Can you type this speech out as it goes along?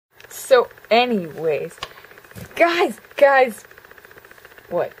So anyways, guys,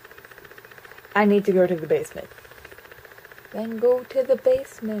 what? I need to go to the basement. Then go to the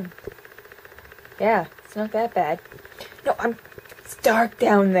basement. Yeah, it's not that bad. No, it's dark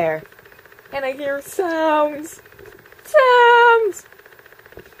down there. And I hear sounds. Sounds!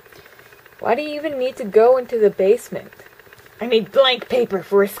 Why do you even need to go into the basement? I need blank paper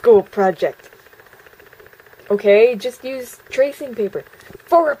for a school project. Okay, just use tracing paper.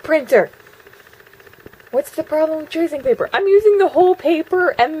 For a printer! What's the problem with tracing paper? I'm using the whole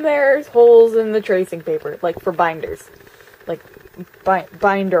paper and there's holes in the tracing paper. Like for binders. Like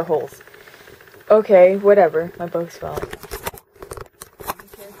binder holes. Okay, whatever. My bow's falling.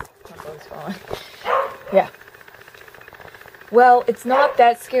 My bow's falling. Yeah. Well, it's not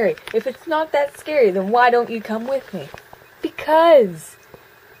that scary. If it's not that scary, then why don't you come with me? Because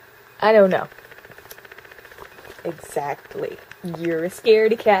I don't know. Exactly. You're a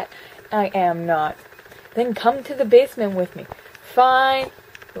scaredy cat. I am not. Then come to the basement with me. Fine.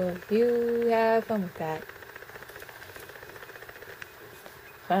 Well, you have fun with that.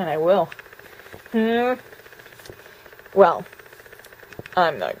 Fine, I will. Well,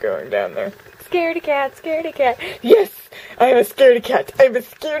 I'm not going down there. Scaredy cat, scaredy cat. Yes, I am a scaredy cat. I'm a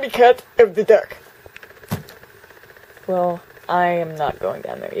scaredy cat of the dark. Well, I am not going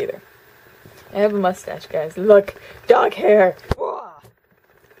down there either. I have a mustache, guys. Look, dog hair.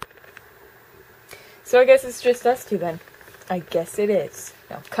 So I guess it's just us two then. I guess it is.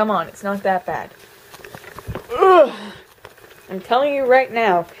 Now, come on, it's not that bad. Ugh. I'm telling you right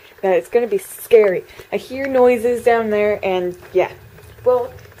now that it's gonna be scary. I hear noises down there, and yeah.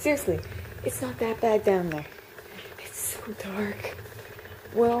 Well, seriously, it's not that bad down there. It's so dark.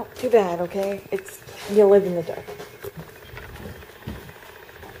 Well, too bad, okay? You live in the dark.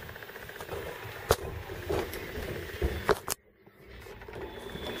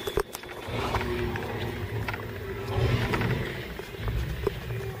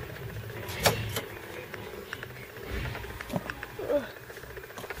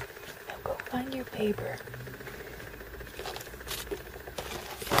 Now go find your paper.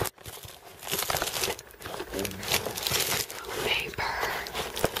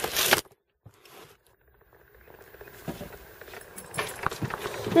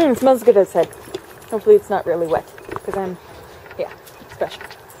 It smells good outside. Hopefully it's not really wet, because special.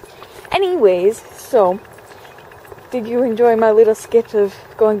 Anyways, so, did you enjoy my little skit of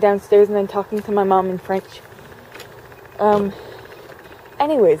going downstairs and then talking to my mom in French?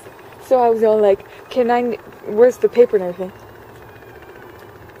 Anyways, so I was all like, where's the paper and everything?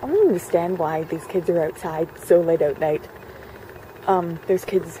 I don't understand why these kids are outside so late at night. There's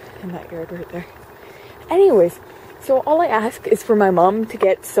kids in that yard right there. Anyways, so all I ask is for my mom to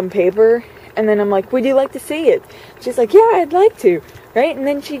get some paper, and then I'm like, would you like to see it? She's like, yeah, I'd like to, right? And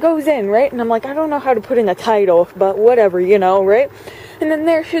then she goes in, right? And I'm like, I don't know how to put in a title, but whatever, right? And then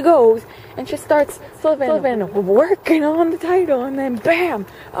there she goes, and she starts working on the title, and then bam!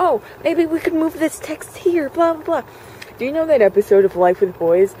 Oh, maybe we could move this text here, blah, blah, blah. Do you know that episode of Life with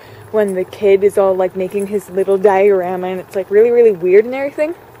Boys, when the kid is all, like, making his little diorama, and it's, like, really, really weird and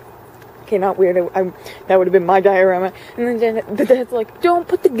everything? Okay, not weird, that would have been my diorama. And then the dad's like, don't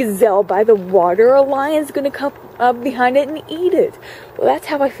put the gazelle by the water, a lion's gonna come up behind it and eat it. Well, that's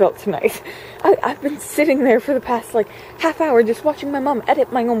how I felt tonight. I've been sitting there for the past, like, half hour just watching my mom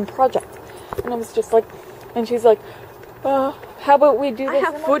edit my own project. And I was just like, and she's like, how about we do this?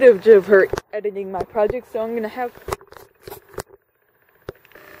 I have footage of her editing my project, so I'm gonna have...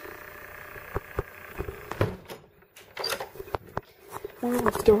 Moral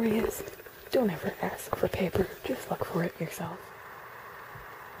of the story is, don't ever ask for paper. Just look for it yourself.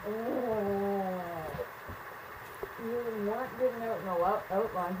 You weren't given out no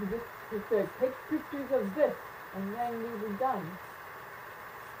outline. He said, take pictures of this, and then we were done.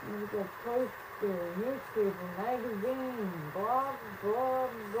 And it was like poster, newspaper, magazine, blah, blah,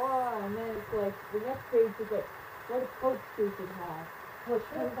 blah. And then it's like, the next page is like, what a poster should have. What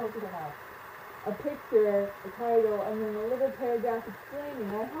should a poster have? A picture, a title, and then a little paragraph explaining.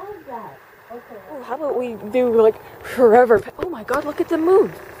 I have that. Okay. Oh, how about we do, like, forever... Oh my god, look at the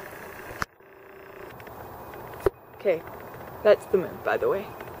moon! Okay, that's the moon, by the way.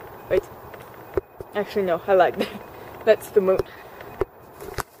 Wait. Actually, no, I lied. That's the moon.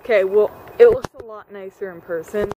 Okay, well, it looks a lot nicer in person.